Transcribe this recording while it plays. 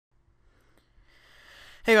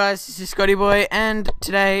Hey guys, this is Scotty Boy, and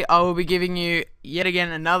today I will be giving you yet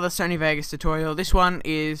again another Sony Vegas tutorial. This one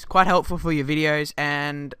is quite helpful for your videos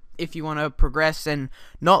and if you want to progress and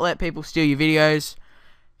not let people steal your videos.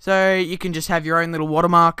 So you can just have your own little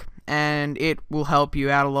watermark and it will help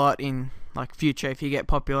you out a lot in like future if you get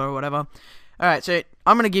popular or whatever. Alright, so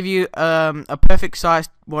I'm going to give you a perfect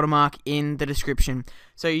sized watermark in the description.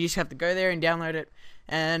 So you just have to go there and download it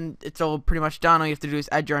and it's all pretty much done. All you have to do is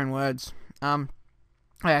add your own words.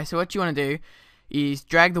 Okay, so what you want to do is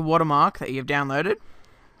drag the watermark that you've downloaded,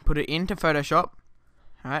 put it into Photoshop.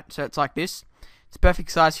 Alright, so it's like this. It's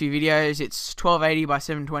perfect size for your videos. It's 1280 by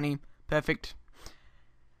 720. Perfect.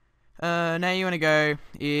 Now you want to go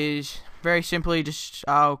is very simply just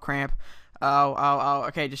okay,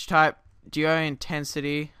 just type geo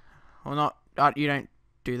intensity. Well, not you don't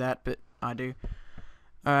do that, but I do.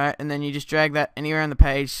 Alright, and then you just drag that anywhere on the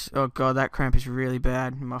page. Oh god, that cramp is really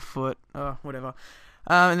bad in my foot. Oh, whatever.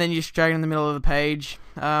 And then you just drag it in the middle of the page.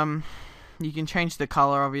 You can change the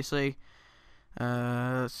color, obviously.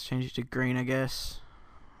 Let's change it to green, I guess.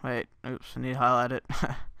 Wait, oops, I need to highlight it.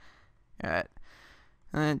 Alright.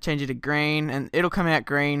 And then change it to green, and it'll come out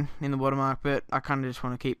green in the watermark, but I kind of just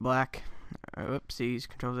want to keep black. Whoopsies,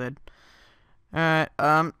 Control Z.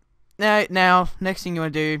 Alright, now, next thing you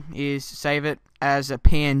want to do is save it as a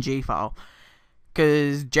PNG file.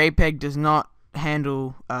 Because JPEG does not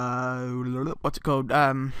handle what's it called,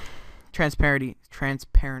 transparent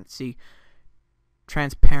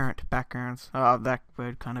backgrounds. Oh, that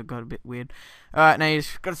word kind of got a bit weird. Alright, now you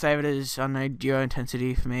just gotta save it as, I don't know, geo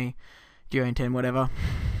intensity for me, geo intent, whatever.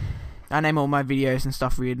 I name all my videos and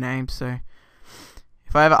stuff weird names, so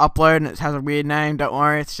if I ever upload and it has a weird name, don't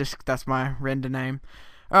worry, it's just, that's my render name.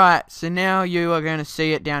 Alright, so now you are going to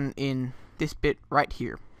see it down in this bit right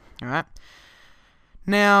here. Alright,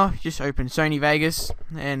 now just open Sony Vegas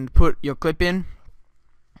and put your clip in.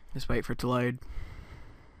 Just wait for it to load.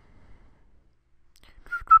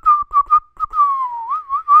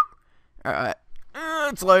 Alright,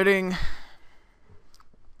 it's loading.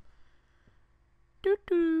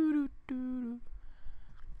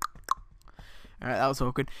 Alright, that was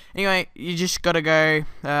awkward. Anyway, you just gotta go,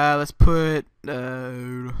 let's put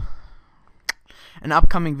an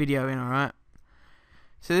upcoming video in, alright?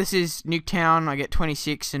 So this is Nuketown, I get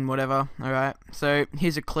 26 and whatever, alright? So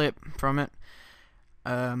here's a clip from it.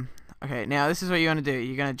 Okay, now this is what you want to do.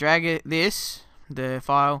 You're going to drag the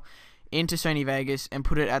file, into Sony Vegas and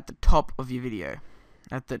put it at the top of your video.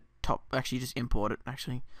 At the top, actually just import it,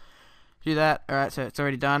 actually. Do that, alright, so it's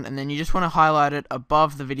already done. And then you just want to highlight it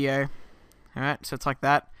above the video. Alright, so it's like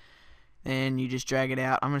that. And you just drag it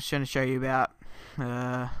out. I'm just going to show you about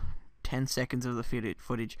 10 seconds of the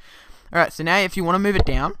footage. Alright, so now if you want to move it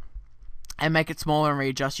down and make it smaller and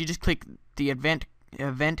readjust, you just click the event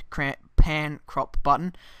pan crop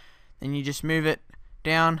button. Then you just move it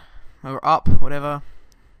down or up, whatever.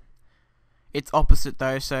 It's opposite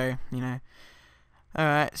though, so, you know.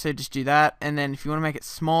 Alright, so just do that. And then if you want to make it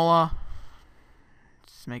smaller,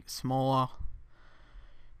 just make it smaller.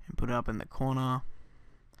 And put it up in the corner.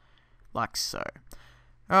 Like so.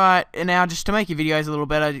 Alright, and now just to make your videos a little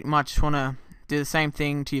better, you might just want to do the same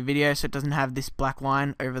thing to your video so it doesn't have this black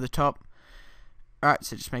line over the top. Alright,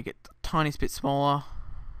 so just make it a tiny bit smaller.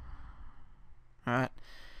 Alright.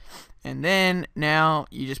 And then, now,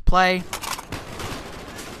 you just play.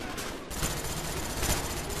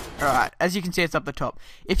 Alright, as you can see, it's up the top.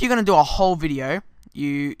 If you're going to do a whole video,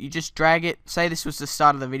 you just drag it. Say this was the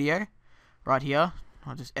start of the video. Right here.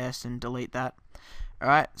 I'll just S and delete that.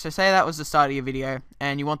 Alright, so say that was the start of your video,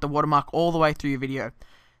 and you want the watermark all the way through your video.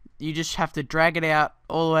 You just have to drag it out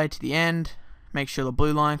all the way to the end. Make sure the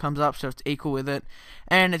blue line comes up so it's equal with it.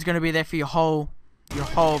 And it's going to be there for your whole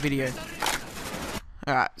video.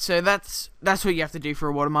 Alright, so that's what you have to do for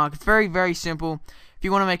a watermark. It's very, very simple. If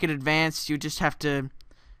you want to make it advanced, you just have to,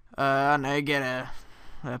 I don't know, get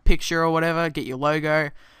a picture or whatever, get your logo,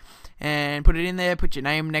 and put it in there, put your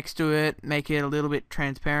name next to it, make it a little bit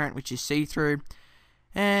transparent, which is see-through,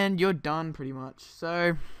 and you're done pretty much.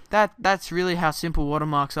 So that's really how simple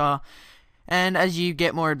watermarks are. And as you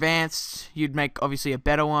get more advanced, you'd make obviously a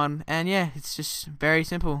better one. And yeah, it's just very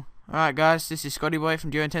simple. Alright guys, this is Scotty Boy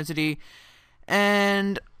from Geo Intensity,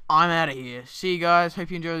 and I'm out of here. See you guys, hope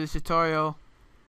you enjoyed this tutorial.